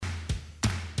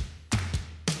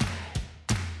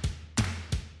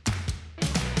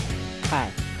Hi,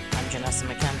 I'm Janessa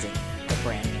McKenzie, the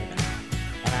Brand Maven,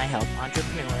 and I help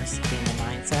entrepreneurs gain the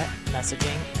mindset,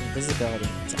 messaging, and visibility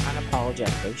to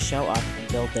unapologetically show up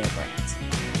and build their brands.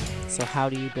 So how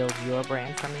do you build your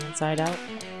brand from the inside out?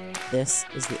 This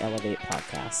is the Elevate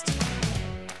Podcast.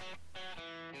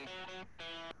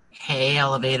 Hey,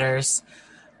 Elevators.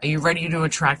 Are you ready to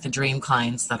attract the dream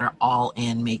clients that are all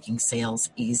in making sales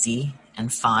easy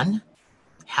and fun?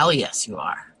 Hell yes, you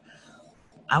are.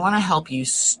 I want to help you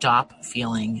stop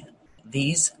feeling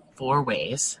these 4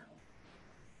 ways,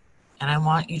 and I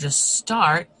want you to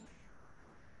start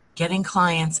getting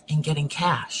clients and getting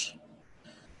cash.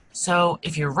 So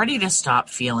if you're ready to stop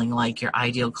feeling like your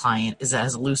ideal client is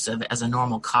as elusive as a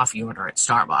normal coffee order at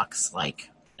Starbucks,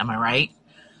 am I right?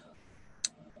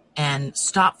 And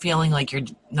stop feeling like you're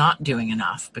not doing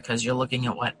enough because you're looking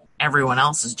at what everyone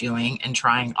else is doing and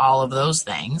trying all of those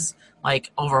things,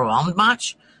 overwhelmed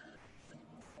much.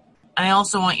 I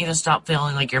also want you to stop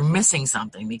feeling like you're missing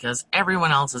something because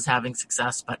everyone else is having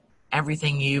success, but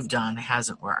everything you've done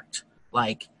hasn't worked.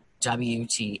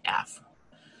 WTF.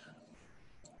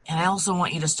 And I also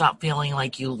want you to stop feeling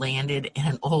like you landed in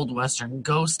an old Western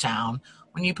ghost town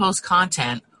when you post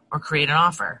content or create an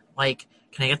offer. Can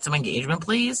I get some engagement,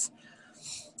 please?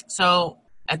 So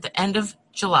at the end of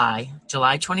July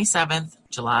 27th,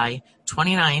 July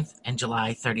 29th, and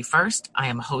July 31st, I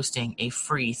am hosting a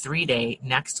free 3-day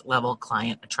Next Level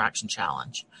Client Attraction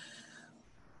Challenge.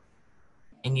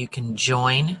 And you can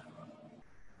join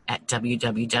at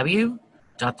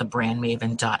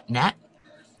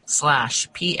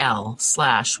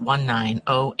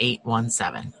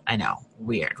www.thebrandmaven.net/PL/190817. I know,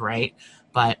 weird, right?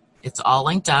 But it's all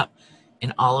linked up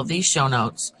in all of these show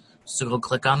notes. So go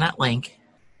click on that link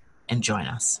and join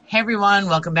us. Hey everyone,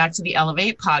 welcome back to the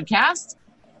Elevate Podcast.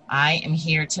 I am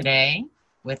here today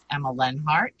with Emma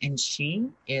Lenhart, and she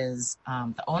is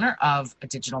the owner of a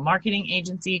digital marketing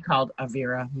agency called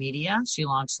Avira Media. She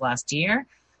launched last year.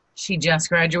 She just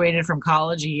graduated from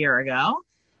college a year ago,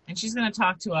 and she's going to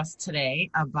talk to us today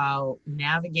about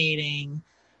navigating,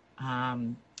 I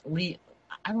don't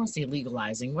want to say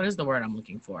legalizing. What is the word I'm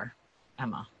looking for,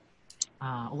 Emma?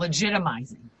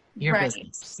 Legitimizing your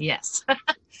business. Yes.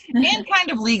 And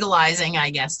kind of legalizing, I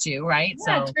guess, too, right?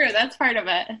 Yeah, so, true. That's part of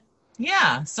it.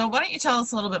 Yeah. So why don't you tell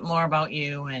us a little bit more about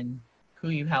you and who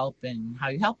you help and how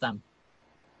you help them?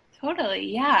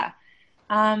 Totally. Yeah.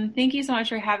 Thank you so much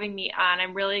for having me on.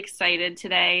 I'm really excited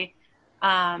today.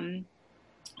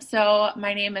 So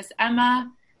my name is Emma.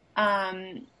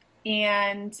 And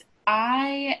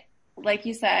like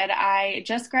you said, I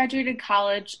just graduated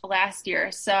college last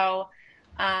year. So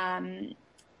I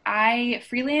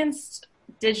freelanced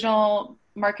digital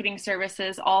marketing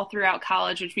services all throughout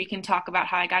college, which we can talk about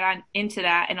how I got into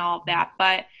that and all of that.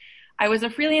 But I was a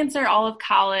freelancer all of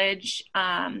college,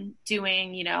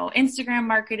 doing, Instagram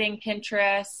marketing,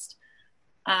 Pinterest,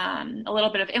 a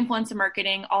little bit of influencer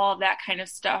marketing, all of that kind of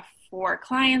stuff for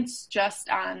clients just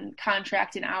on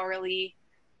contract and hourly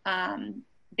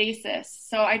basis.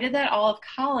 So I did that all of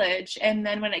college. And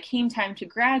then when it came time to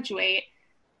graduate,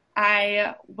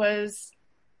 I was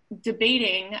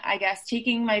debating,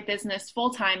 taking my business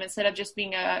full-time instead of just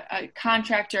being a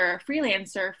contractor or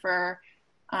freelancer for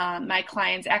my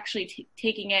clients, actually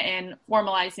taking it and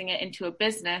formalizing it into a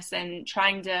business and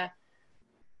trying to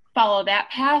follow that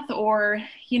path or,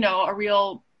 and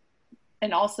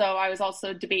also I was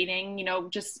also debating,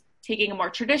 just taking a more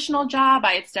traditional job.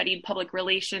 I had studied public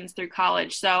relations through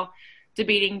college, so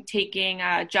debating taking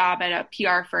a job at a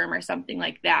PR firm or something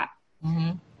like that.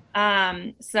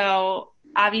 Mm-hmm. So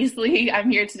obviously I'm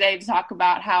here today to talk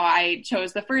about how I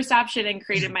chose the first option and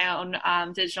created my own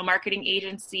digital marketing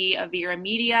agency, Avira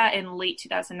Media, in late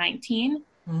 2019.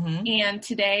 Mm-hmm. And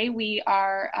today we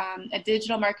are a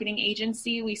digital marketing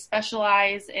agency. We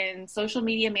specialize in social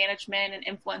media management and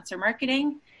influencer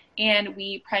marketing, and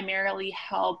we primarily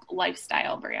help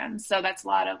lifestyle brands. So that's a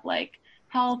lot of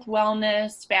health,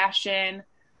 wellness, fashion,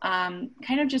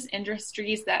 kind of just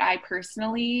industries that I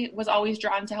personally was always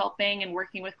drawn to helping and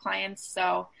working with clients.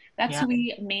 So that's who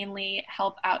we mainly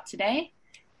help out today.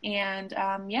 And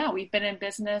we've been in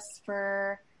business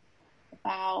for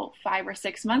about 5 or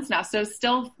 6 months now. So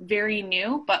still very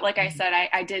new, but like I said,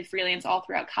 I did freelance all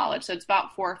throughout college. So it's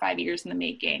about 4 or 5 years in the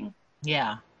making.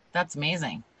 Yeah, that's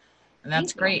amazing. And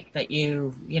that's great that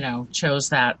you chose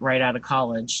that right out of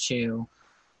college to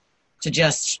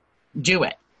just do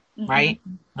it. Mm-hmm. Right?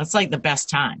 That's the best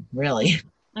time, really,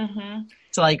 mm-hmm.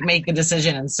 to make a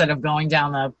decision instead of going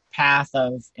down the path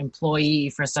of employee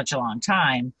for such a long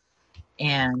time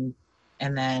and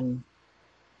then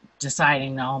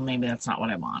deciding, no, maybe that's not what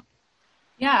I want.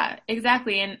 Yeah,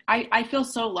 exactly. And I feel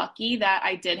so lucky that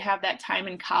I did have that time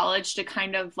in college to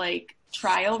kind of like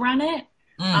trial run it.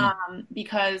 Mm,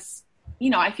 Because,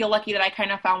 I feel lucky that I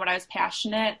kind of found what I was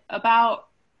passionate about,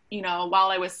 while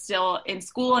I was still in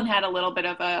school and had a little bit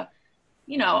of an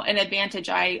advantage.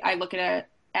 I look at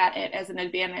it as an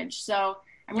advantage. So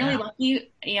I'm really yeah.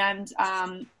 lucky. And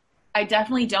I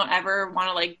definitely don't ever want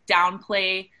to like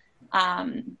downplay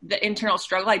the internal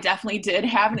struggle. I definitely did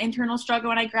have an internal struggle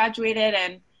when I graduated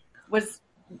and was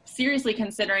seriously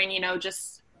considering,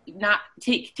 just not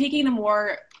taking the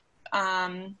more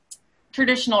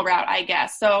traditional route, I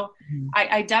guess. So Mhm.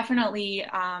 I definitely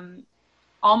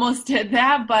almost did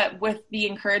that, but with the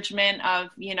encouragement of,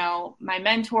 my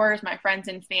mentors, my friends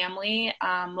and family,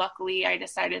 luckily I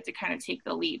decided to kind of take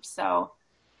the leap. So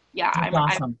yeah, That's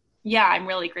awesome. I'm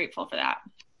really grateful for that.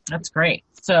 That's great.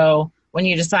 So when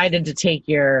you decided to take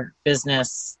your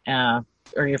business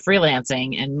or your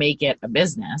freelancing and make it a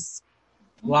business,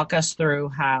 walk us through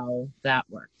how that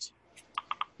worked.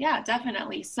 Yeah,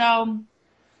 definitely. So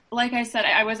like I said,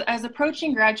 I was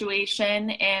approaching graduation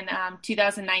in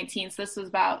 2019. So this was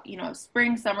about,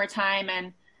 spring, summertime.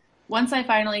 And once I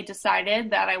finally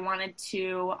decided that I wanted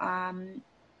to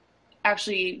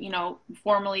actually,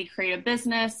 formally create a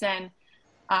business and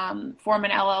form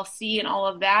an LLC and all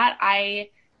of that, I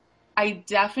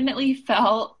definitely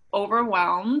felt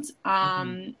overwhelmed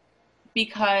Mm-hmm.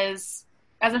 because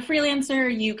as a freelancer,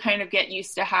 you kind of get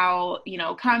used to how,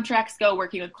 contracts go,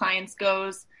 working with clients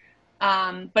goes.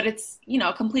 But it's,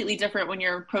 completely different when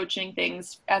you're approaching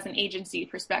things as an agency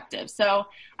perspective. So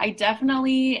I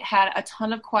definitely had a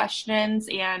ton of questions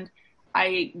and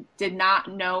I did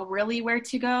not know really where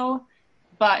to go.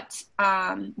 But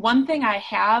one thing I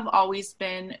have always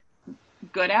been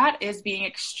good at is being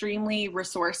extremely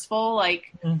resourceful.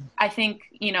 Like, I think,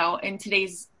 in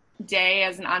today's day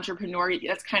as an entrepreneur,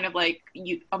 that's kind of like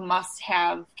a must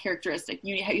have characteristic.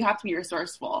 You have to be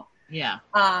resourceful. Yeah.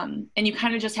 And you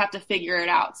kind of just have to figure it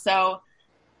out. So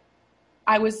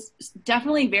I was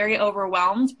definitely very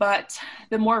overwhelmed, but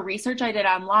the more research I did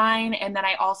online, and then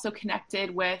I also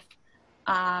connected with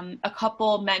a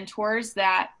couple mentors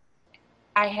that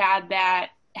I had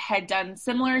that had done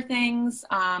similar things.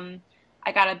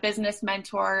 I got a business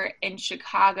mentor in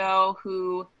Chicago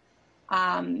who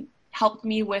helped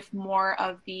me with more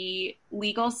of the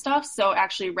legal stuff. So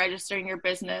actually registering your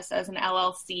business as an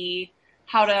LLC,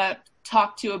 how to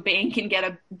talk to a bank and get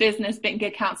a business bank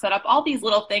account set up, all these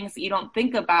little things that you don't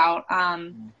think about.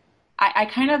 I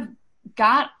kind of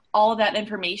got all of that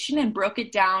information and broke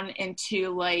it down into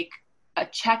like a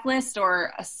checklist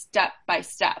or a step by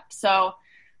step. So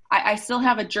I still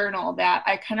have a journal that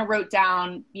I kind of wrote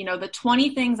down, the 20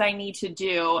 things I need to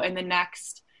do in the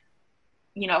next,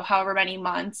 however many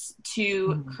months to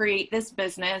Mm-hmm. create this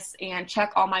business and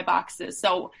check all my boxes.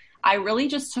 So I really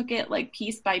just took it like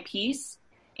piece by piece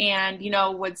and,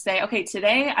 would say, okay,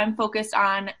 today I'm focused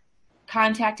on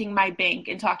contacting my bank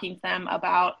and talking to them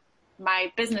about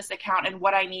my business account and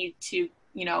what I need to,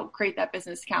 create that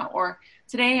business account. Or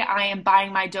today I am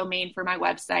buying my domain for my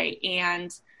website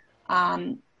and,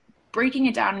 breaking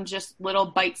it down in just little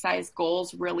bite-sized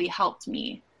goals really helped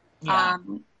me. Yeah.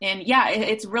 And yeah,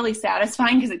 it's really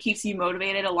satisfying because it keeps you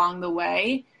motivated along the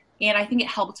way. And I think it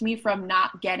helped me from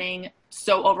not getting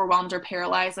so overwhelmed or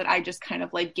paralyzed that I just kind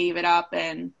of like gave it up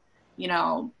and,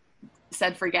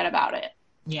 said, forget about it.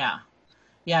 Yeah.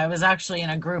 Yeah. I was actually in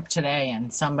a group today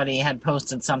and somebody had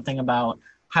posted something about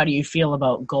how do you feel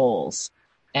about goals?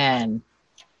 And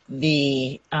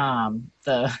the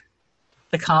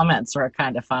comments were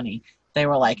kind of funny. They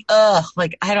were like, ugh,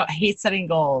 like I hate setting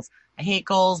goals. I hate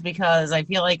goals because I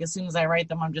feel like as soon as I write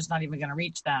them, I'm just not even going to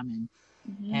reach them.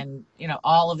 Mm-hmm. And,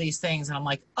 all of these things. And I'm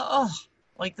like, oh,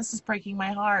 like this is breaking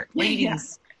my heart. Yeah,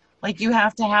 Ladies, like you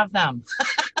have to have them.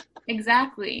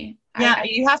 exactly. Yeah.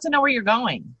 You have to know where you're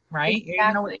going, right? You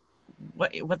know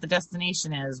Exactly. what the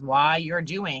destination is, why you're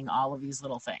doing all of these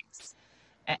little things.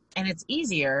 And it's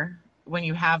easier when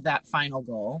you have that final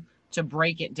goal to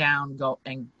break it down, go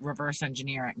and reverse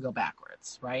engineer it and go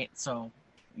backwards, right? So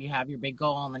you have your big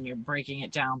goal and then you're breaking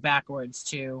it down backwards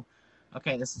to,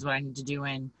 okay, this is what I need to do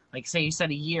in, like, say you set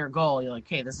a year goal, you're like,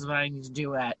 okay, this is what I need to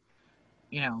do at,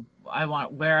 I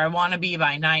want to be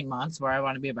by 9 months, where I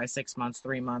want to be by 6 months,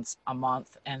 3 months, a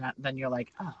month. And then you're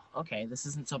like, oh, okay, this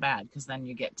isn't so bad. Because then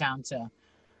you get down to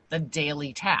the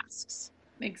daily tasks.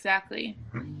 Exactly.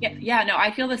 Yeah, yeah, no,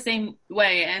 I feel the same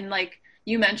way. And like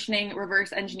you mentioning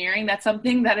reverse engineering, that's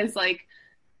something that is like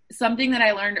something that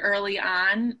I learned early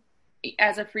on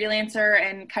as a freelancer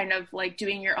and kind of like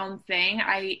doing your own thing.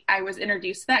 I was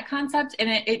introduced to that concept and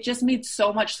it just made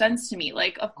so much sense to me.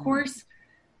 Like, of Mm. course,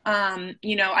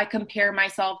 I compare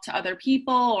myself to other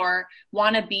people or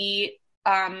want to be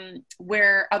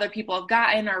where other people have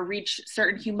gotten or reach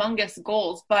certain humongous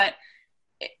goals. But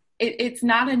it's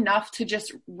not enough to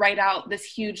just write out this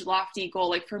huge lofty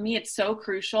goal. Like for me, it's so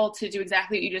crucial to do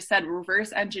exactly what you just said,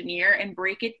 reverse engineer and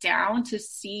break it down to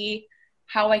see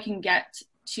how I can get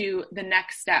to the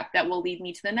next step that will lead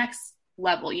me to the next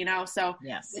level, So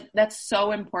Yes, that's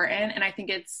so important. And I think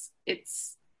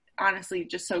it's honestly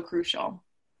just so crucial.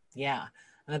 yeah.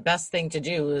 And the best thing to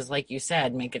do is, like you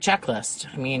said, make a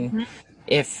checklist. I mean, Mm-hmm.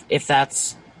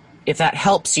 if that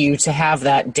helps you to have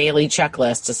that daily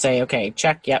checklist to say, okay,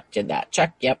 check, yep, did that,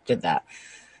 check, yep, did that.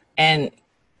 And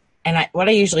what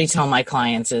I usually tell my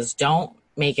clients is don't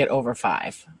make it over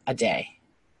 5 a day.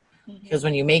 Because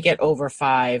when you make it over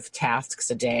 5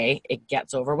 tasks a day, it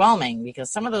gets overwhelming,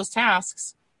 because some of those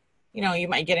tasks, you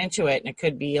might get into it and it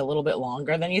could be a little bit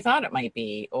longer than you thought it might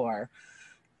be.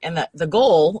 And the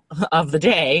goal of the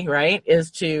day, right,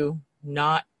 is to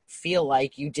not feel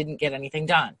like you didn't get anything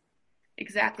done.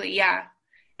 Exactly. Yeah,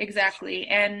 exactly.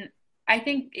 And I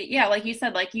think, yeah, like you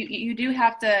said, like you do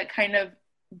have to kind of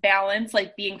balance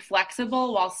like being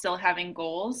flexible while still having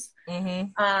goals.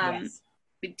 Yes.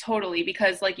 Totally,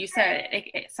 because like you said,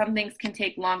 some things can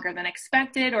take longer than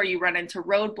expected, or you run into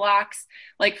roadblocks.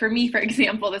 Like for me, for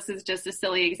example, this is just a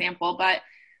silly example, but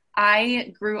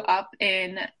I grew up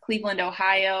in Cleveland,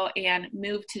 Ohio, and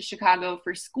moved to Chicago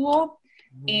for school.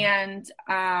 Mhm.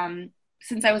 And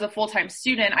since I was a full-time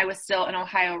student, I was still an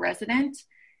Ohio resident.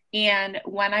 And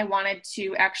when I wanted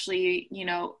to actually,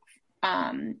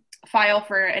 file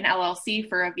for an LLC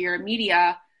for Avira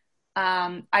Media,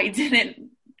 I didn't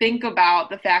think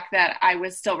about the fact that I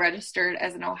was still registered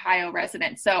as an Ohio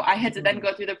resident. So I had to then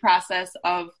go through the process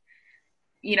of,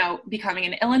 becoming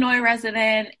an Illinois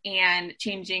resident and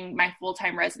changing my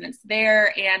full-time residence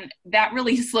there. And that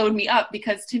really slowed me up,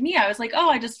 because to me, I was like, oh,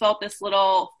 I just filled this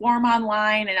little form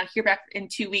online and I'll hear back in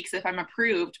 2 weeks if I'm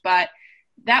approved. But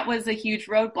that was a huge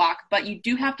roadblock. But you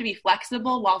do have to be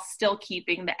flexible while still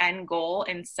keeping the end goal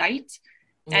in sight.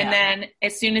 And Yeah. then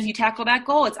as soon as you tackle that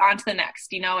goal, it's on to the next.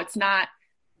 It's not,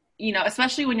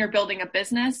 especially when you're building a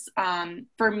business.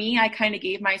 For me, I kind of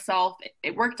gave myself,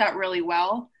 it worked out really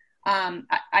well.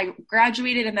 I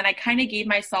graduated, and then I kind of gave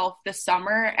myself the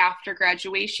summer after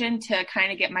graduation to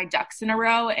kind of get my ducks in a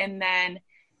row. And then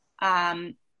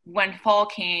when fall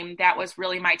came, that was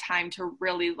really my time to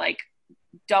really like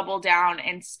double down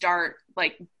and start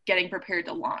like getting prepared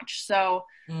to launch. So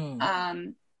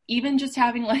even just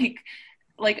having like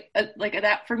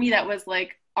that, for me, that was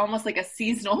like almost like a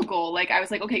seasonal goal. Like I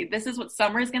was like, okay, this is what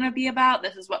summer is going to be about.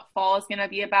 This is what fall is going to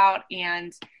be about.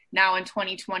 And now in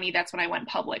 2020, that's when I went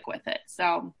public with it.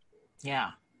 So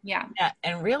Yeah. yeah. Yeah.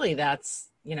 And really that's,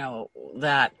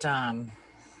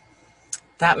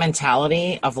 that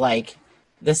mentality of like,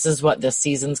 this is what this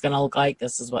season's going to look like.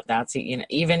 This is what that's,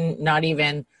 even not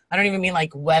even, I don't even mean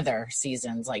like weather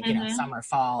seasons, like, summer,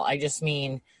 fall. I just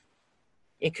mean,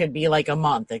 it could be like a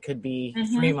month. It could be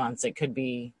 3 months. It could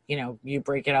be, you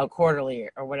break it out quarterly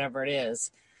or whatever it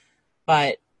is.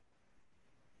 But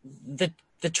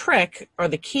the trick, or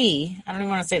the key, I don't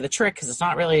even want to say the trick, because it's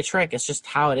not really a trick. It's just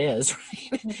how it is,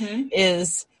 right?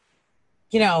 Is,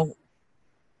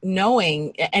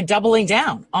 knowing and doubling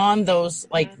down on those,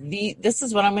 like this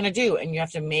is what I'm going to do. And you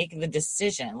have to make the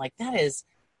decision. Like that is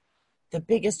the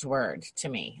biggest word to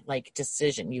me, like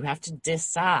decision. You have to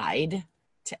decide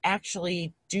to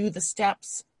actually do the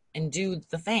steps and do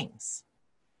the things,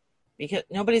 because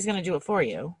nobody's going to do it for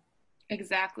you.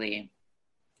 Exactly.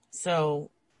 So,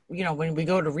 when we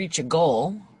go to reach a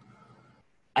goal,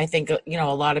 I think, a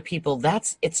lot of people,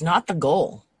 it's not the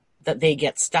goal that they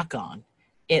get stuck on.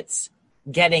 It's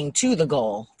getting to the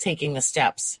goal, taking the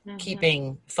steps,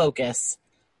 keeping focus,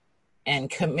 and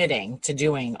committing to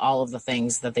doing all of the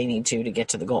things that they need to get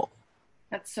to the goal.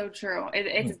 That's so true.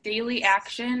 It's daily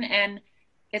action, and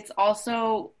it's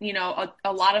also,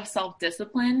 a lot of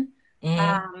self-discipline.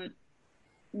 I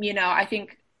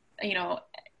think,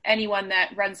 anyone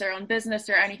that runs their own business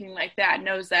or anything like that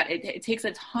knows that it takes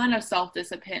a ton of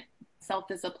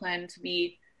self-discipline to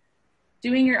be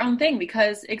doing your own thing,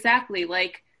 because exactly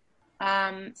like,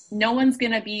 no one's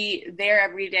going to be there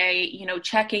every day,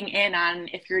 checking in on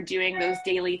if you're doing those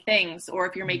daily things or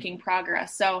if you're making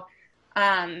progress. So,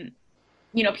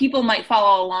 people might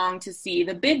follow along to see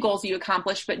the big goals you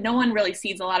accomplish, but no one really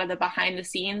sees a lot of the behind the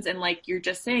scenes. And like you're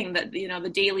just saying that,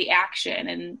 the daily action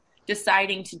and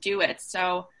deciding to do it.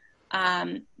 So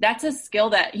that's a skill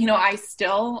that, I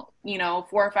still, 4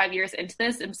 or 5 years into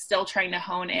this, I'm still trying to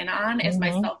hone in on, is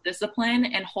my self-discipline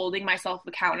and holding myself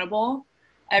accountable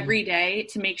every day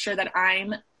to make sure that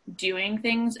I'm doing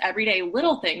things every day,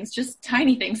 little things, just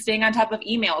tiny things, staying on top of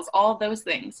emails, all of those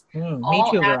things Me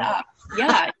all too, add girl. up.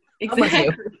 Yeah, I'm with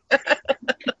you. exactly.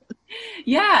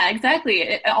 Yeah, exactly.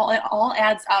 It all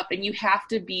adds up, and you have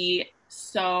to be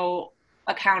so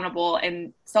accountable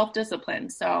and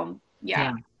self-disciplined. So, yeah,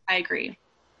 Yeah. I agree.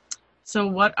 So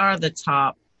what are the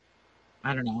top,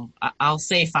 I don't know, I'll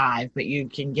say five, but you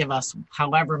can give us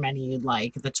however many you'd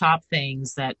like, the top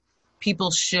things that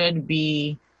people should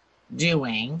be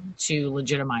doing to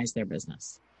legitimize their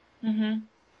business? Hmm.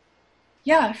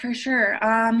 Yeah, for sure.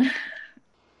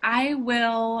 I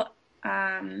will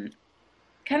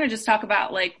kind of just talk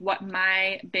about like what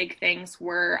my big things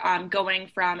were going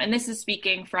from, and this is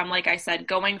speaking from, like I said,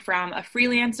 going from a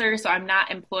freelancer, so I'm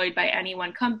not employed by any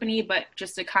one company, but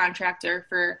just a contractor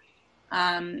for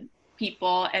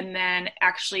people, and then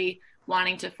actually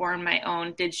wanting to form my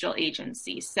own digital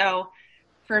agency. So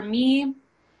for me,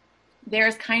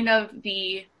 there's kind of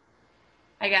the,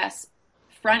 I guess,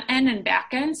 front end and back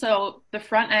end. So the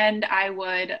front end I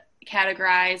would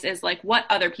categorize as like what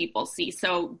other people see.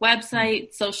 So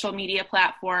website, social media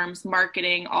platforms,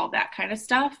 marketing, all that kind of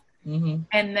stuff. Mm-hmm.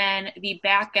 And then the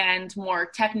back end, more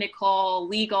technical,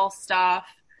 legal stuff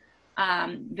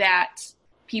that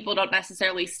people don't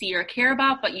necessarily see or care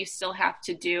about, but you still have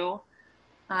to do.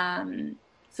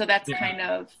 So that's Yeah. kind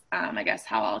of, I guess,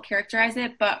 how I'll characterize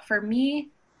it. But for me,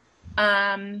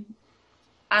 um,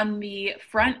 on the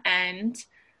front end,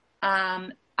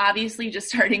 obviously just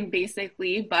starting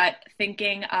basically, but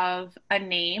thinking of a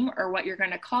name or what you're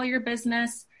going to call your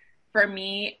business. For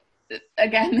me,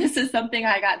 again, this is something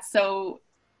I got so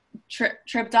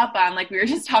tripped up on. Like we were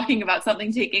just talking about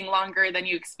something taking longer than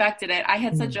you expected it. I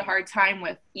had such a hard time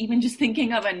with even just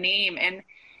thinking of a name, and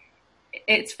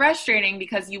it's frustrating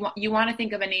because you want to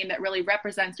think of a name that really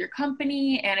represents your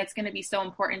company, and it's going to be so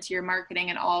important to your marketing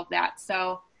and all of that.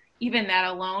 So even that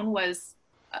alone was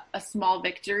a small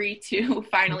victory to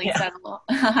finally Yeah. settle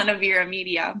on Avira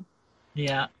Media.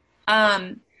 Yeah.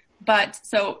 But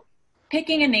so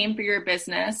picking a name for your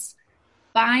business,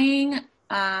 buying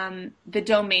the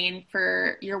domain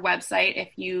for your website if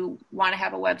you want to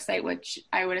have a website, which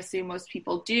I would assume most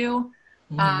people do.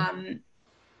 Mm-hmm.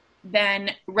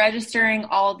 Then registering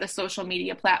all of the social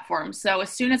media platforms. So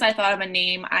as soon as I thought of a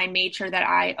name, I made sure that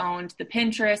I owned the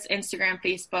Pinterest, Instagram,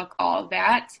 Facebook, all of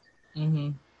that. Mm-hmm.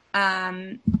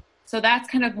 So that's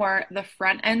kind of more the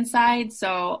front end side.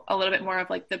 So a little bit more of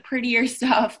like the prettier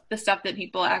stuff, the stuff that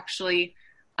people actually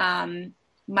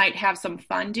might have some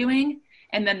fun doing.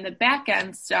 And then the back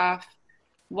end stuff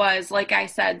was, like I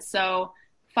said, so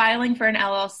filing for an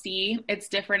LLC, it's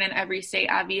different in every state,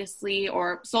 obviously,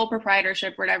 or sole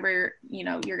proprietorship, whatever,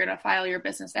 you're going to file your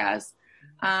business as.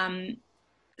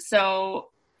 So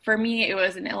for me, it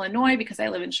was in Illinois because I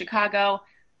live in Chicago.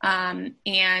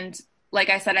 And like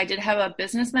I said, I did have a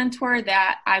business mentor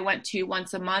that I went to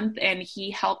once a month, and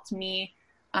he helped me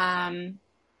kind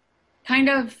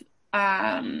of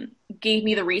gave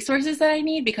me the resources that I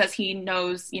need because he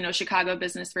knows, Chicago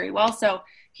business very well. So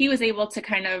he was able to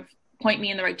kind of point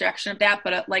me in the right direction of that.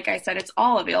 But like I said, it's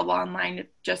all available online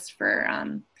just for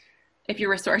if you're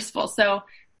resourceful. So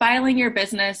filing your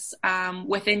business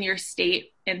within your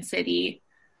state and city.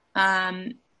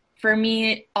 For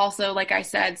me, also, like I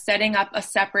said, setting up a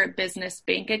separate business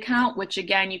bank account, which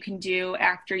again, you can do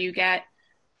after you get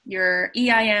your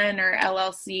EIN or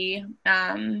LLC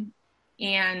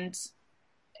and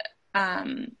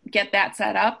get that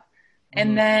set up. And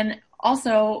Mm-hmm. then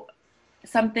also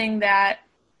something that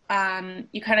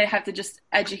you kind of have to just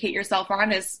educate yourself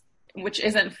on is, which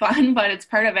isn't fun, but it's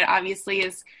part of it, obviously,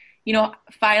 is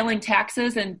filing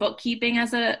taxes and bookkeeping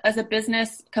as a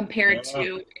business compared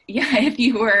to if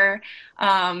you were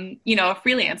a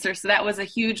freelancer. So that was a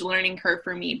huge learning curve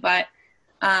for me. But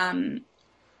and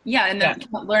then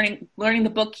learning the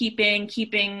bookkeeping,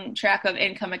 keeping track of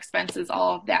income, expenses,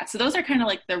 all of that. So those are kind of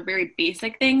like the very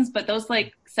basic things, but those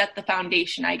like set the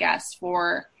foundation, I guess,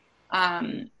 for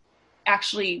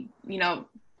actually,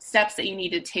 steps that you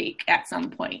need to take at some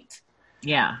point.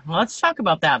 Yeah. Well, let's talk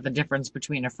about that, the difference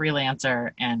between a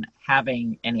freelancer and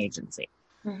having an agency.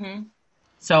 Mm-hmm.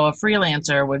 So a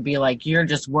freelancer would be like you're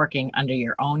just working under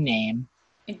your own name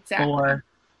Exactly. for,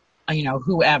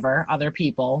 whoever, other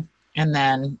people, and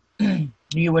then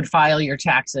you would file your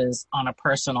taxes on a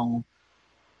personal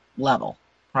level,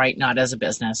 right? Not as a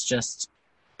business, just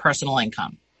personal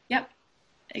income. Yep,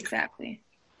 exactly.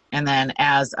 And then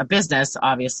as a business,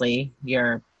 obviously,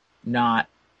 you're not,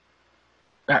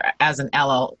 or as an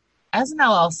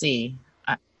LLC,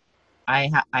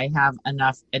 I have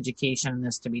enough education in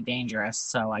this to be dangerous,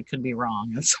 so I could be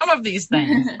wrong in some of these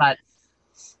things. But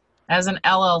as an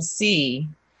LLC,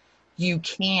 you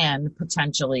can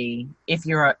potentially, if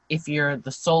you're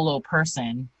the solo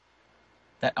person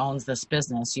that owns this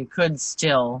business, you could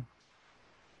still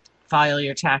file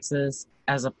your taxes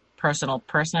as a personal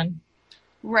person.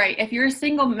 Right. If you're a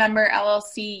single member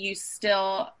LLC, you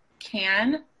still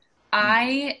can.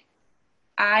 I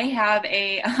I have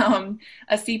a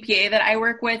CPA that I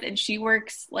work with, and she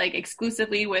works like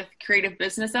exclusively with creative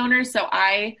business owners. So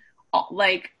I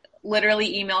like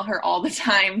literally email her all the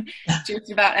time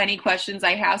just about any questions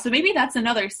I have. So maybe that's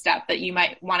another step that you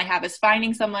might want to have, is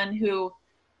finding someone who,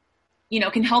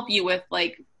 can help you with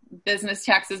like business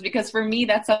taxes. Because for me,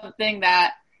 that's something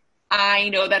that I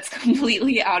know that's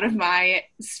completely out of my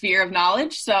sphere of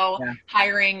knowledge. So Yeah.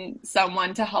 hiring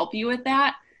someone to help you with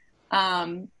that,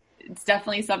 it's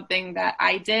definitely something that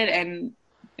I did and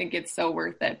think it's so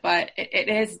worth it. But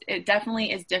it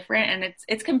definitely is different, and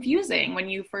it's confusing when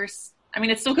you first, I mean,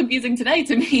 it's still confusing today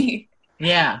to me.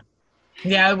 Yeah.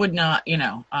 Yeah, I would not,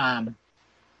 I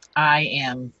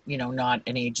am, not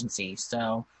an agency,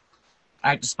 so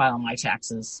I just file my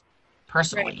taxes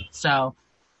personally. Right. So,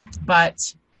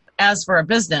 but as for a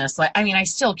business, like, I mean, I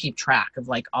still keep track of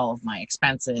like all of my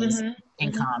expenses,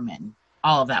 income, and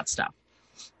all of that stuff.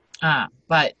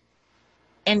 But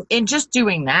and just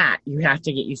doing that, you have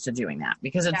to get used to doing that,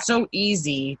 because it's so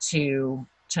easy to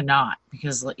not,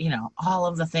 because all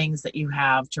of the things that you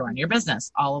have to run your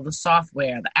business, all of the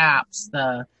software, the apps,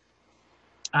 the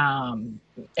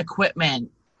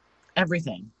equipment,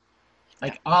 everything,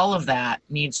 like all of that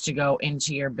needs to go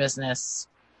into your business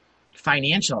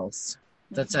financials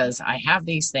that says, I have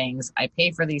these things, I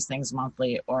pay for these things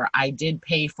monthly, or I did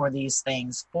pay for these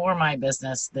things for my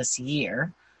business this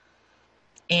year,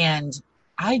 and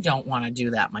I don't want to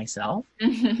do that myself.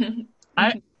 And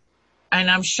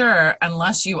I'm sure,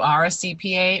 unless you are a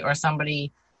CPA or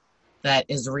somebody that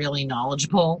is really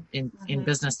knowledgeable in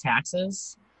business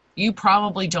taxes, you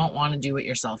probably don't want to do it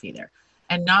yourself either.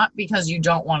 And not because you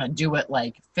don't want to do it,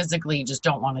 like physically just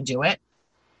don't want to do it,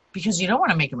 because you don't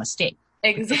want to make a mistake.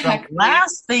 Exactly. The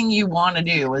last thing you want to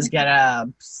do is get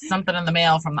something in the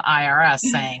mail from the IRS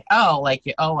saying, oh, like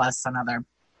you owe us another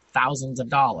thousands of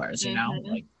dollars,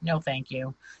 like, no, thank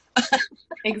you.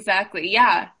 Exactly.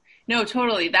 Yeah. No,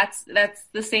 totally. That's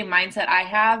the same mindset I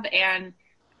have. And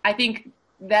I think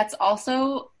that's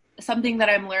also something that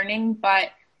I'm learning, but,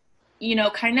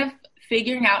 kind of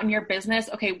figuring out in your business,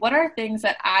 okay, what are things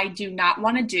that I do not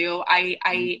want to do?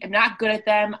 I am not good at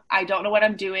them. I don't know what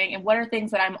I'm doing. And what are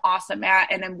things that I'm awesome at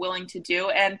and I'm willing to do?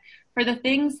 And for the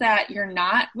things that you're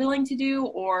not willing to do,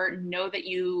 or know that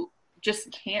you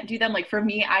just can't do them, like for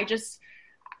me, I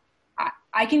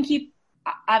can keep,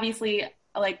 obviously,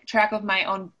 like track of my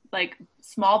own like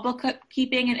small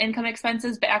bookkeeping and income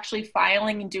expenses, but actually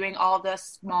filing and doing all the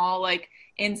small like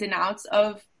ins and outs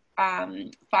of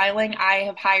filing, I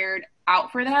have hired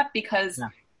out for that, because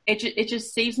it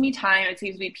just saves me time. It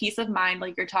saves me peace of mind,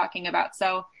 like you're talking about.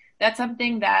 So that's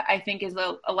something that I think is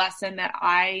a lesson that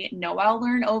I know I'll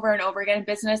learn over and over again in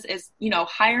business is,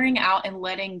 hiring out and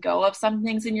letting go of some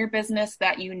things in your business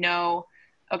that,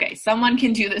 okay, someone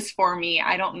can do this for me.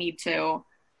 I don't need to,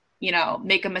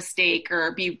 make a mistake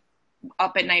or be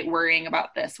up at night worrying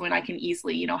about this, when I can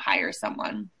easily, hire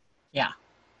someone. Yeah.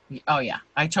 Oh yeah.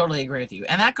 I totally agree with you.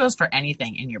 And that goes for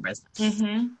anything in your business.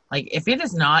 Like if it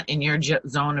is not in your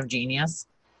zone of genius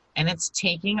and it's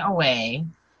taking away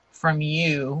from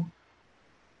you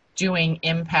doing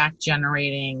impact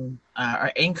generating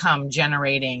or income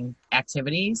generating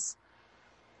activities,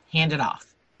 hand it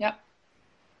off. Yep.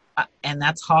 And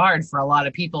that's hard for a lot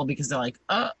of people, because they're like,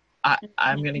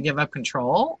 I'm going to give up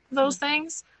control of those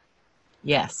things.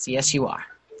 Yes, you are.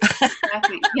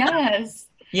 Exactly. Yes.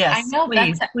 Yes, I know.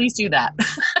 Please do that.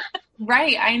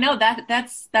 Right. I know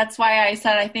that's why I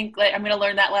said I think like I'm going to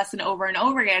learn that lesson over and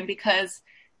over again, because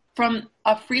from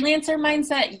a freelancer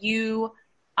mindset, you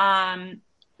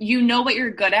know what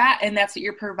you're good at, and that's what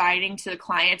you're providing to the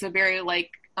client. It's a very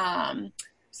like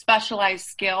specialized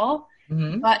skill.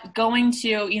 But going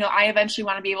to, I eventually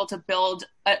want to be able to build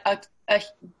a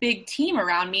big team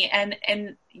around me,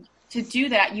 and to do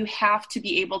that, you have to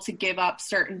be able to give up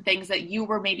certain things that you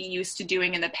were maybe used to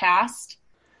doing in the past.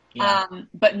 Yeah.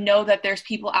 But know that there's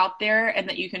people out there, and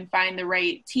that you can find the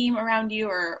right team around you,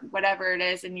 or whatever it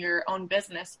is in your own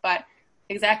business. But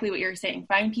exactly what you're saying,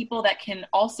 find people that can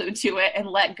also do it and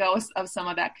let go of some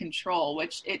of that control,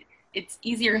 which it's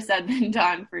easier said than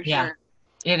done, for sure.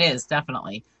 It is,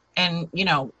 definitely. And,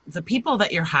 the people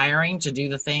that you're hiring to do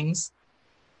the things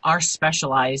are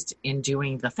specialized in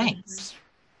doing the things.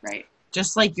 Right.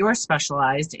 Just like you're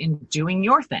specialized in doing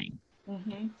your thing.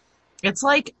 It's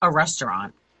like a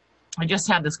restaurant. I just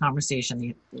had this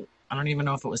conversation I don't even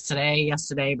know if it was today,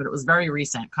 yesterday, but it was very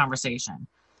recent conversation.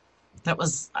 That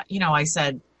was, I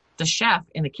said, the chef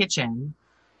in the kitchen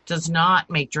does not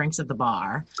make drinks at the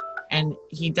bar, and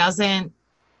he doesn't,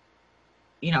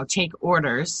 take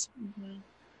orders. Mm-hmm.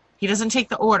 He doesn't take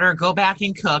the order, go back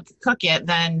and cook it,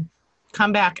 then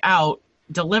come back out,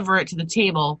 deliver it to the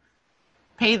table,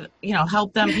 pay,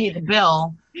 help them pay the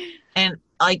bill. And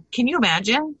like, can you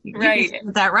imagine? Right. You can sit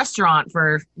at that restaurant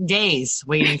for days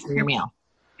waiting for your meal,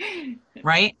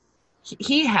 right?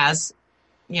 He has,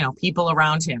 people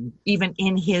around him, even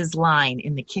in his line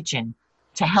in the kitchen,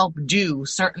 to help do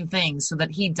certain things so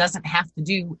that he doesn't have to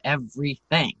do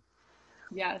everything.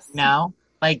 Yes. No,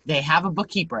 like they have a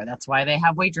bookkeeper. That's why they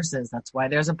have waitresses. That's why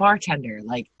there's a bartender.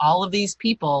 Like all of these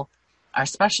people are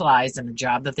specialized in the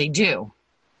job that they do.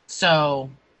 So,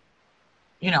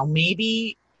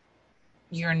 maybe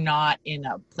you're not in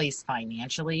a place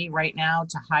financially right now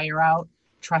to hire out.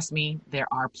 Trust me, there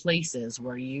are places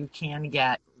where you can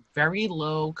get very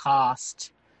low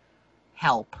cost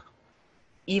help,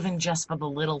 even just for the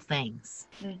little things.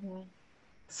 Mm-hmm.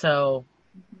 So,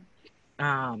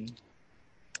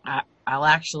 I'll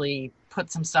actually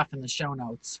put some stuff in the show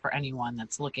notes for anyone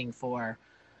that's looking for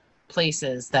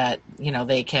places that,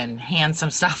 they can hand some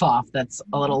stuff off that's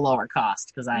a little lower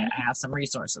cost, because I have some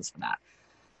resources for that.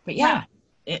 But yeah.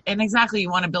 And exactly, you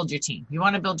want to build your team. You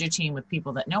want to build your team with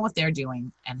people that know what they're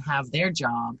doing and have their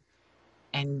job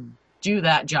and do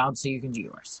that job so you can do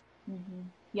yours. Mm-hmm.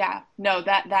 Yeah, no,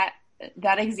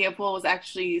 that example was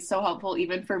actually so helpful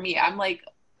even for me. I'm like,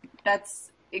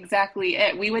 that's exactly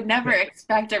it. We would never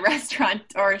expect a restaurant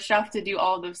or a chef to do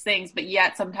all those things, but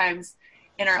yet sometimes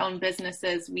in our own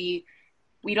businesses, we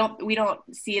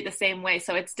don't see it the same way.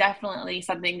 So it's definitely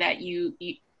something that you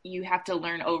have to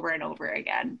learn over and over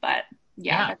again. But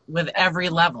yeah, with every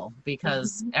level,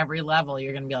 because every level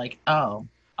you're going to be like,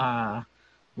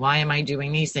 why am I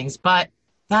doing these things? But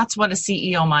that's what a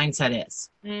CEO mindset is,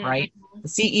 right? The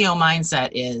CEO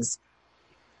mindset is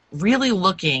really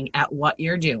looking at what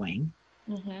you're doing.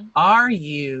 Are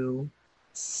you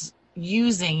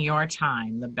using your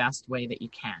time the best way that you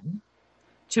can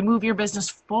to move your business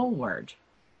forward?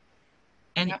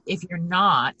 And if you're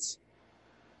not,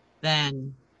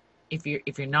 then if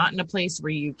you're not in a place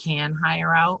where you can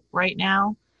hire out right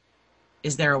now,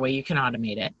 is there a way you can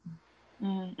automate it?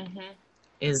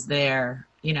 Is there,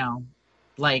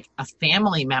 like a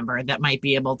family member that might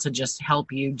be able to just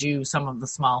help you do some of the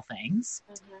small things?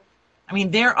 I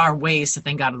mean, there are ways to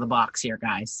think out of the box here,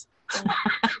 guys.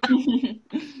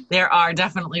 There are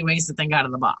definitely ways to think out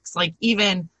of the box. Like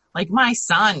even like my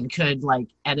son could like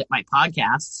edit my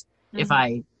podcasts if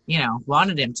I,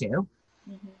 wanted him to.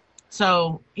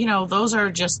 So, those are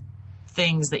just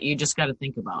things that you just got to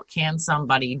think about. Can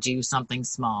somebody do something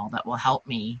small that will help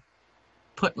me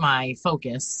put my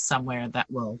focus somewhere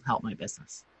that will help my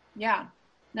business? Yeah,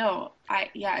 no,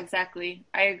 exactly.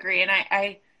 I agree. And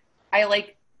I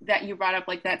like that you brought up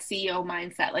like that CEO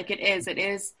mindset. Like it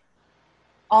is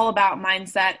all about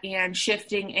mindset and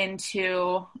shifting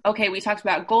into, okay, we talked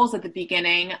about goals at the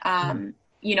beginning.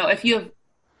 If you have,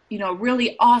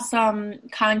 really awesome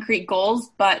concrete goals,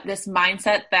 but this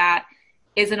mindset that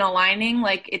isn't aligning,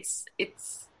 like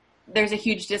there's a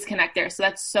huge disconnect there. So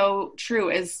that's so true,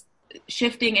 is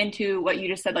shifting into what you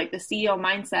just said, like the CEO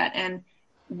mindset and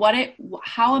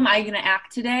how am I going to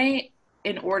act today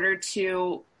in order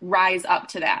to rise up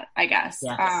to that, I guess.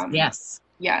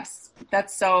 Yes.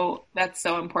 That's so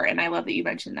important. I love that you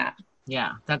mentioned that.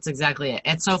 Yeah, that's exactly it.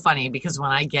 It's so funny because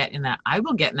when I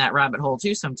will get in that rabbit hole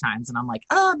too sometimes. And I'm like,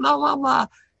 blah, blah, blah.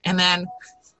 And then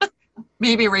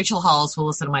maybe Rachel Hollis will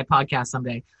listen to my podcast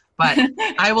someday. But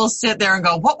I will sit there and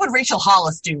go, what would Rachel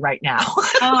Hollis do right now?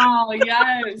 Oh,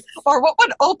 yes. Or what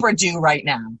would Oprah do right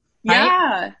now? Right?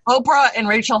 Yeah. Oprah and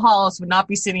Rachel Hollis would not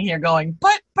be sitting here going,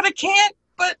 but I can't,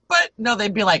 but no,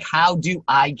 they'd be like, how do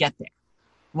I get there?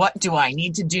 What do I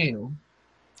need to do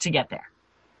to get there?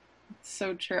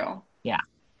 So true. Yeah.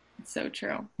 So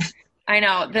true. I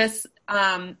know this,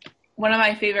 one of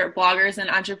my favorite bloggers and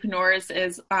entrepreneurs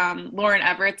is Lauren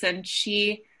Everett, and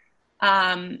she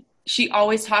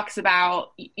always talks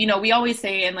about, we always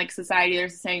say in like society,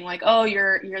 there's a saying like, oh,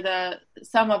 you're the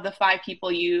sum of the 5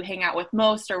 people you hang out with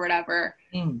most or whatever.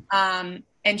 And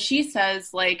she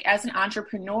says, like, as an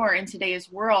entrepreneur in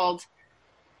today's world,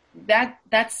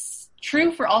 that's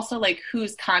true for also like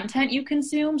whose content you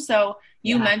consume. So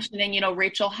you mentioning,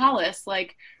 Rachel Hollis,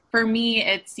 like for me,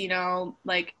 it's,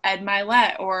 like Ed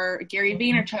Milet or Gary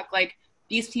Vaynerchuk, like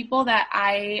these people that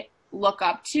I look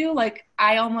up to, like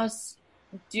I almost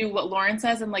do what Lauren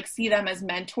says and like see them as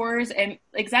mentors, and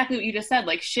exactly what you just said,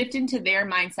 like shift into their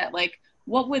mindset. Like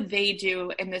what would they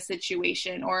do in this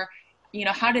situation? Or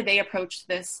how do they approach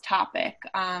this topic?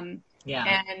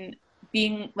 Yeah. And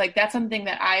being like, that's something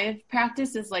that I've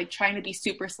practiced, is like trying to be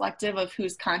super selective of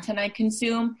whose content I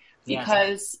consume, Yes.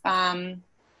 because,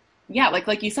 yeah,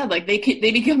 like you said, like they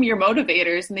become your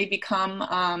motivators, and they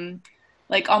become,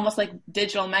 like almost like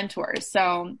digital mentors.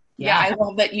 So yeah, Yeah. I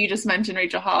love that you just mentioned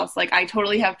Rachel Hollis. Like, I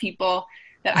totally have people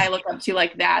that I look up to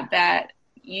like that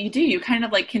you kind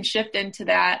of like can shift into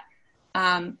that,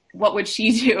 what would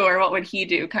she do or what would he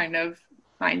do kind of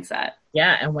mindset.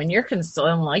 Yeah. And when you're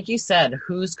consuming, like you said,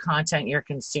 whose content you're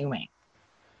consuming,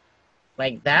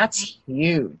 like that's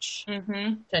huge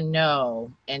Mm-hmm. to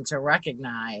know and to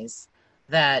recognize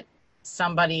that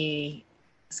somebody's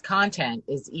content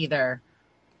is either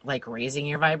like raising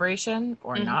your vibration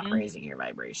or not Mm-hmm. raising your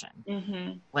vibration.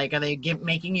 Mm-hmm. Like, are they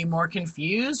making you more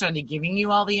confused? Are they giving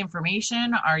you all the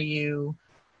information? Are you,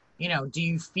 do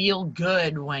you feel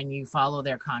good when you follow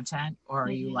their content, or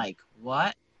are you Mm-hmm. like,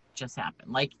 what just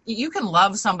happened? Like, you can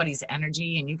love somebody's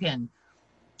energy and you can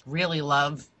really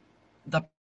love the,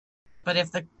 but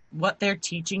if what they're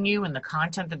teaching you and the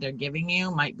content that they're giving you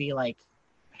might be like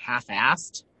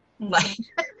half-assed, Mm-hmm. like,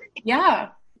 Yeah.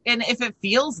 and if it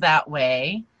feels that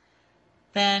way,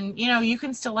 then you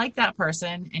can still like that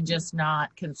person and just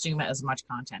not consume as much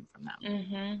content from them.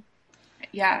 Mm-hmm.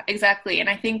 Yeah, exactly. And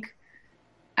I think,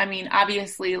 I mean,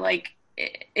 obviously, like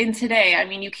in today, I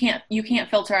mean, you can't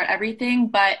filter out everything,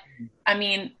 but I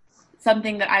mean,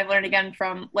 something that I've learned again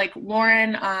from like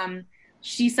Lauren,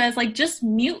 she says like just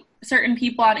mute certain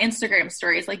people on Instagram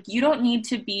stories. Like, you don't need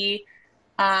to be,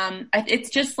 it's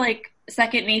just like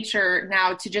second nature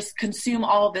now to just consume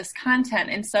all of this content.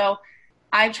 And so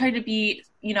I've tried to be,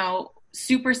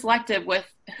 super selective with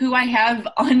who I have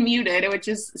unmuted, which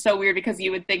is so weird because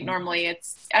you would think normally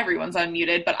it's everyone's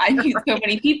unmuted, but I mute so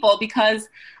many people because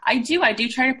I do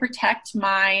try to protect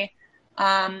my,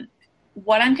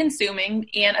 what I'm consuming.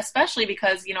 And especially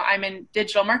because, I'm in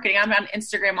digital marketing, I'm on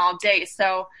Instagram all day.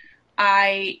 So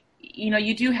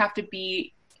you do have to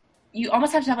be, you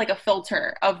almost have to have like a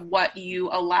filter of what you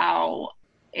allow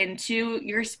into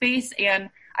your space. And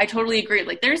I totally agree.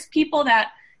 Like, there's people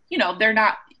that, they're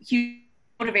not huge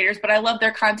motivators, but I love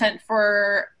their content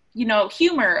for,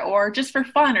 humor or just for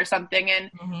fun or something. And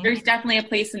Mm-hmm. there's definitely a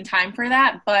place and time for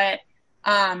that. But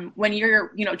when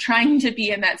you're, trying to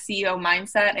be in that CEO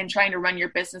mindset and trying to run your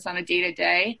business on a day to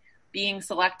day, being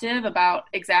selective about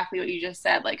exactly what you just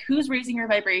said, like who's raising your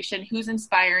vibration, who's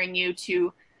inspiring you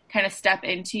to kind of step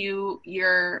into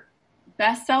your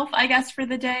best self, I guess, for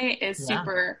the day is Yeah.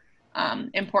 super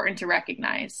important to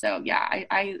recognize. So yeah,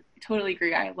 I totally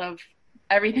agree. I love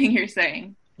everything you're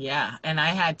saying. Yeah. And I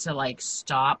had to like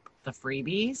stop the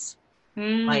freebies,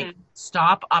 like Mm.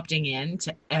 stop opting in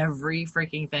to every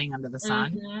freaking thing under the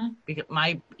sun, Mm-hmm. because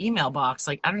my email box,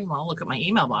 like, I don't even want to look at my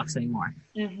email box anymore,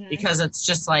 Mm-hmm. because it's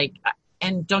just like,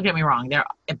 and don't get me wrong,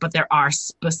 there are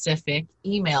specific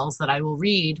emails that I will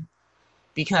read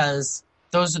because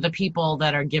those are the people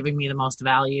that are giving me the most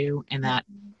value and that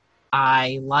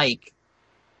I like,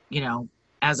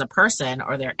 as a person,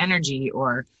 or their energy,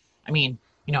 or, I mean,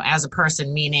 as a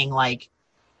person, meaning like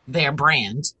their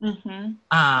brand,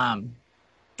 Mm-hmm.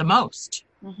 the most.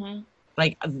 Mm-hmm.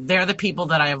 Like, they're the people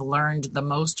that I have learned the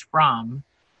most from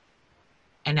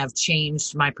and have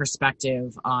changed my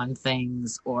perspective on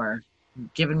things, or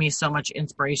given me so much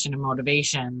inspiration and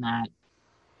motivation that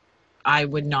I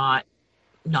would not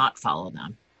follow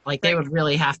them. Like, they would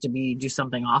really have to do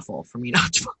something awful for me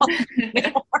not to follow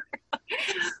them.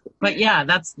 But yeah,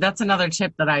 that's another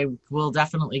tip that I will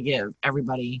definitely give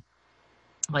everybody.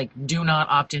 Like, do not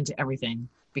opt into everything,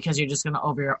 because you're just going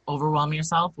to overwhelm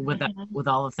yourself with that, with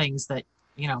all the things that,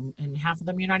 and half of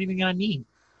them you're not even going to need.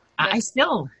 I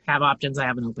still have options I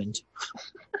haven't opened.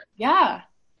 Yeah.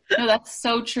 No, that's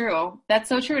so true. That's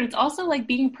so true. And it's also like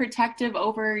being protective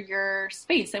over your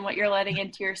space and what you're letting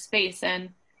into your space. And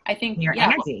I think, Your yeah,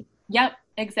 energy. yep,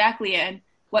 exactly. And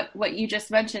what you just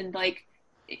mentioned, like,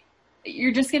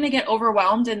 you're just going to get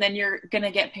overwhelmed and then you're going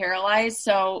to get paralyzed.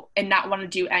 So, and not want to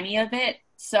do any of it.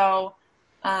 So,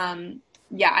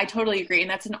 yeah, I totally agree. And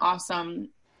that's an awesome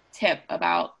tip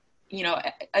about,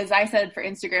 as I said, for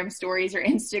Instagram stories or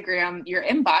Instagram, your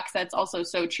inbox, that's also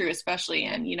so true, especially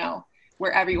in,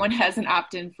 where everyone has an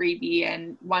opt-in freebie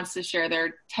and wants to share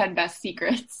their 10 best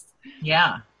secrets.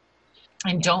 Yeah.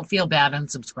 And don't feel bad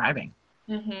unsubscribing.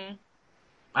 Mm-hmm.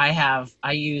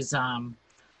 I use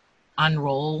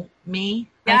Unroll Me.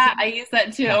 Yeah, I use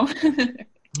that too.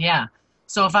 Yeah.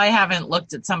 So if I haven't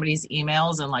looked at somebody's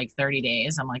emails in like 30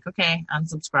 days, I'm like, okay,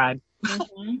 unsubscribe.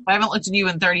 Mm-hmm. If I haven't looked at you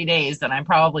in 30 days, then I'm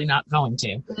probably not going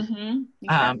to. Mm-hmm.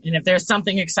 Exactly. And if there's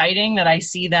something exciting that I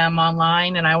see them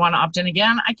online and I want to opt in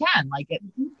again, I can. Like it,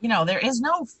 there is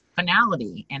no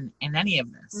finality in any of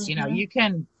this. Mm-hmm. You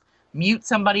can mute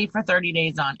somebody for 30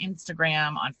 days on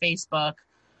Instagram, on Facebook.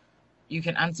 You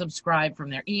can unsubscribe from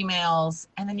their emails,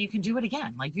 and then you can do it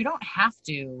again. Like you don't have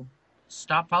to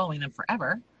stop following them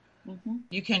forever. Mm-hmm.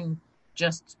 You can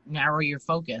just narrow your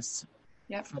focus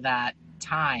Yep. for that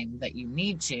time that you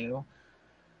need to.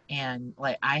 And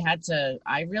like I had to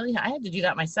do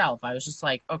that myself. I was just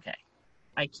like, okay,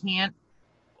 I can't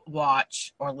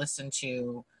watch or listen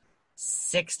to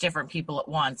 6 different people at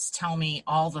once tell me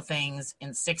all the things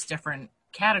in 6 different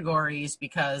categories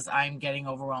because I'm getting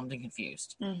overwhelmed and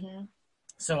confused. Mm-hmm.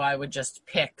 So I would just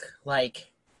pick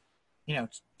like,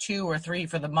 2 or 3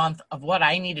 for the month of what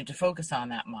I needed to focus on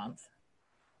that month.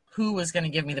 Who was going to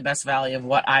give me the best value of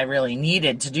what I really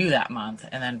needed to do that month,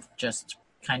 and then just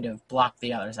kind of block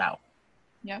the others out.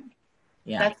 Yep.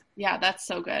 Yeah. That's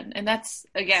so good. And that's,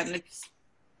 again,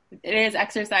 it is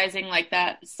exercising like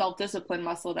that self-discipline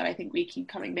muscle that I think we keep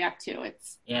coming back to.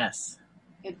 It's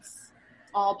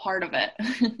all part of it.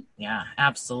 Yeah,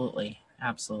 absolutely.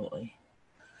 Absolutely.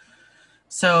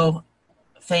 So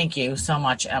thank you so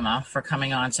much, Emma, for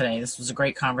coming on today. This was a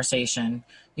great conversation.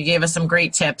 You gave us some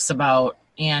great tips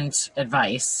and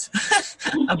advice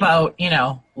about,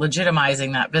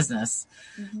 legitimizing that business,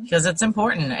 because it's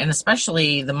important, and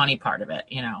especially the money part of it,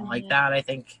 like that, I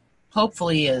think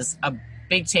hopefully is a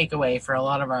big takeaway for a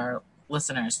lot of our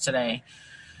listeners today,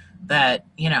 that,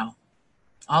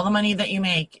 all the money that you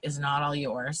make is not all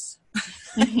yours,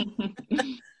 and,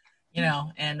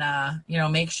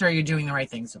 make sure you're doing the right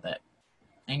things with it.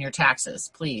 And your taxes,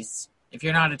 please. If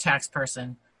you're not a tax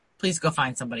person, please go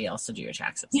find somebody else to do your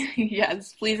taxes.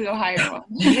 Yes, please go hire one.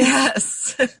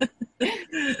 Yes.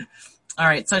 All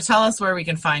right. So tell us where we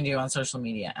can find you on social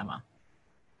media, Emma.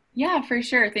 Yeah, for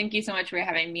sure. Thank you so much for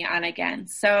having me on again.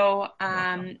 So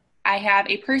I have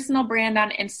a personal brand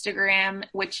on Instagram,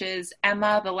 which is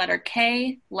Emma, the letter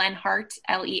K, Lenhart,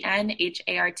 Lenhart.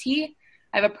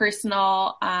 I have a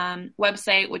personal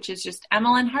website, which is just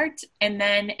Emma Lenhart. And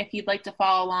then if you'd like to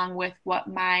follow along with what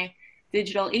my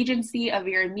digital agency,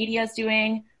 Avira Media, is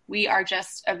doing, we are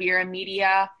just Avira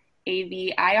Media,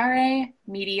 Avira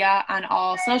Media, on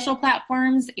all social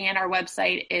platforms. And our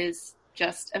website is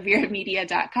just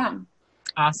aviramedia.com.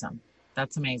 Awesome.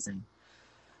 That's amazing.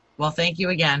 Well, thank you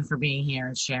again for being here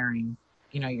and sharing,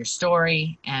 your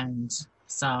story and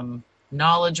some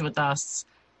knowledge with us.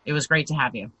 It was great to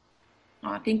have you.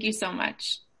 Oh, thank you so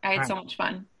much. I had so much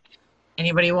fun.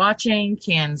 Anybody watching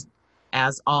can,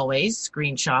 as always,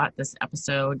 screenshot this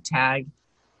episode, tag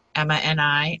Emma and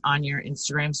I on your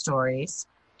Instagram stories.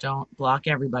 Don't block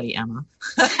everybody, Emma.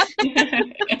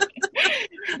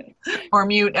 Or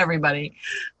mute everybody.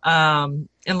 And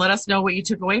let us know what you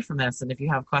took away from this. And if you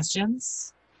have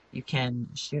questions, you can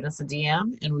shoot us a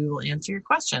DM and we will answer your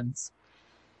questions.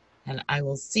 And I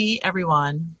will see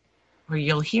everyone, or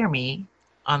you'll hear me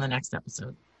on the next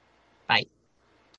episode. Bye.